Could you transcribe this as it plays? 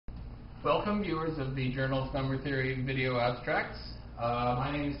Welcome, viewers of the Journal's Number Theory video abstracts.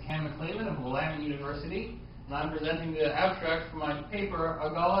 My name is McLeman of Willamette University, and I'm presenting the abstract for my paper,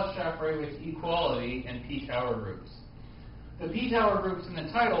 Golod-Shafarevich Equality and P-tower groups. The P-tower groups in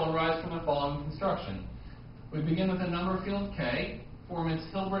the title arise from the following construction. We begin with a number field K, form its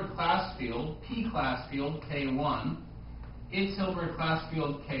Hilbert class field, P class field K1, its Hilbert class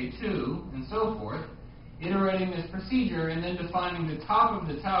field K2, and so forth, iterating this procedure and then defining the top of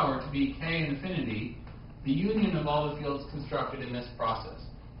the tower to be K infinity, the union of all the fields constructed in this process.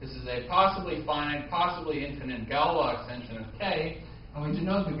 This is a possibly finite, possibly infinite Galois extension of K, and we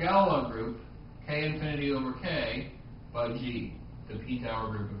denote the Galois group, K infinity over K, by G, the P-tower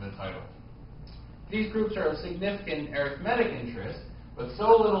group of the title. These groups are of significant arithmetic interest, but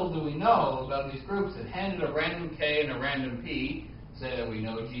so little do we know about these groups that handed a random K and a random P, say that we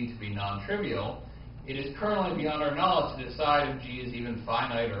know G to be non-trivial, it is currently beyond our knowledge to decide if G is even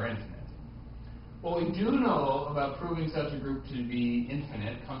finite or infinite. What we do know about proving such a group to be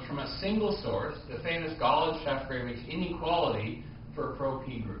infinite comes from a single source, the famous Golod-Shafarevich inequality for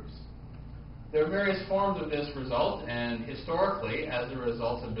pro-P groups. There are various forms of this result, and historically, as the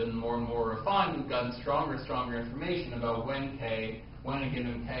results have been more and more refined, we've gotten stronger and stronger information about when a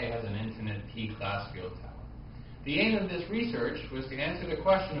given K has an infinite P-class field tower. The aim of this research was to answer the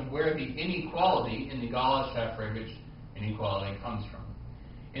question of where the inequality in the Golod-Shafarevich inequality comes from.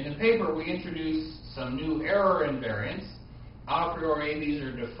 In the paper, we introduce some new error invariants. A priori, these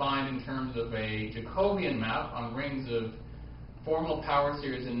are defined in terms of a Jacobian map on rings of formal power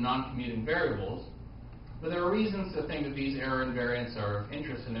series and non-commuting variables, but there are reasons to think that these error invariants are of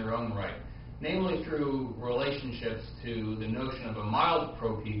interest in their own right, namely through relationships to the notion of a mild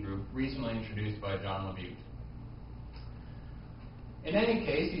pro-P group recently introduced by John Labute. In any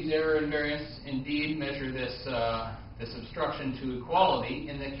case, these error invariants indeed measure this obstruction to equality.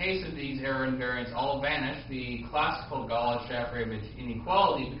 In the case of these error invariants all vanish, the classical Golod-Shafarevich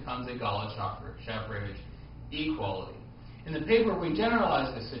inequality becomes a Golod-Shafarevich equality. In the paper, we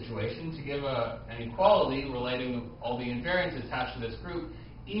generalize this situation to give an equality relating all the invariants attached to this group,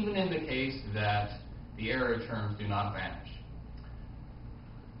 even in the case that the error terms do not vanish.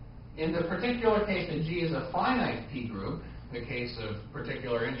 In the particular case that G is a finite P group, the case of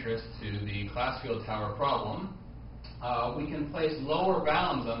particular interest to the class field tower problem, we can place lower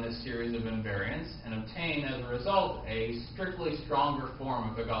bounds on this series of invariants and obtain, as a result, a strictly stronger form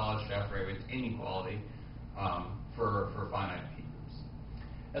of the Golod-Shafarevich inequality for finite P groups.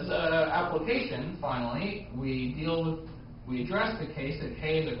 As an application, finally, we address the case that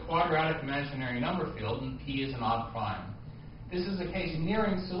K is a quadratic imaginary number field and P is an odd prime. This is a case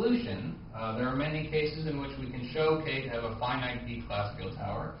nearing solution. There are many cases in which we can show K to have a finite P-class field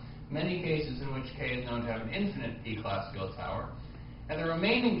tower, many cases in which K is known to have an infinite P-class field tower, and the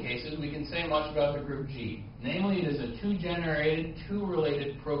remaining cases we can say much about the group G. Namely, it is a two-generated,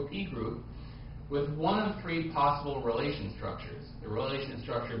 two-related pro-P group with one of three possible relation structures, the relation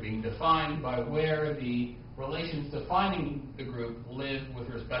structure being defined by where the relations defining the group live with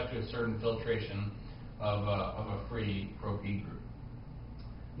respect to a certain filtration of a free pro-P group.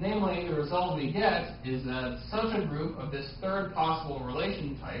 Namely, the result we get is that such a group of this third possible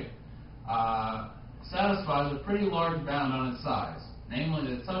relation type satisfies a pretty large bound on its size.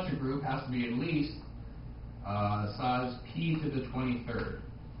 Namely, that such a group has to be at least size p to the 23rd.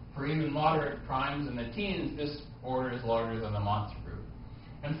 For even moderate primes in the teens, this order is larger than the monster group.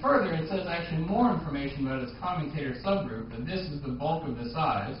 And further, it says actually more information about its commutator subgroup, that this is the bulk of the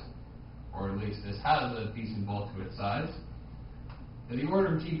size, or at least this has a decent bulk to its size, that the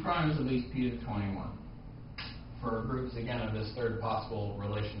order of G prime is at least p to the 21 for groups, again, of this third possible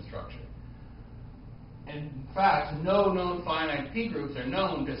relation structure. In fact, no known finite P groups are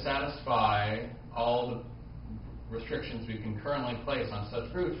known to satisfy all the restrictions we can currently place on such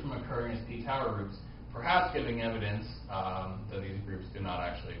groups from occurring as P-tower groups, perhaps giving evidence that these groups do not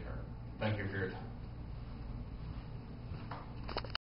actually occur. Thank you for your time.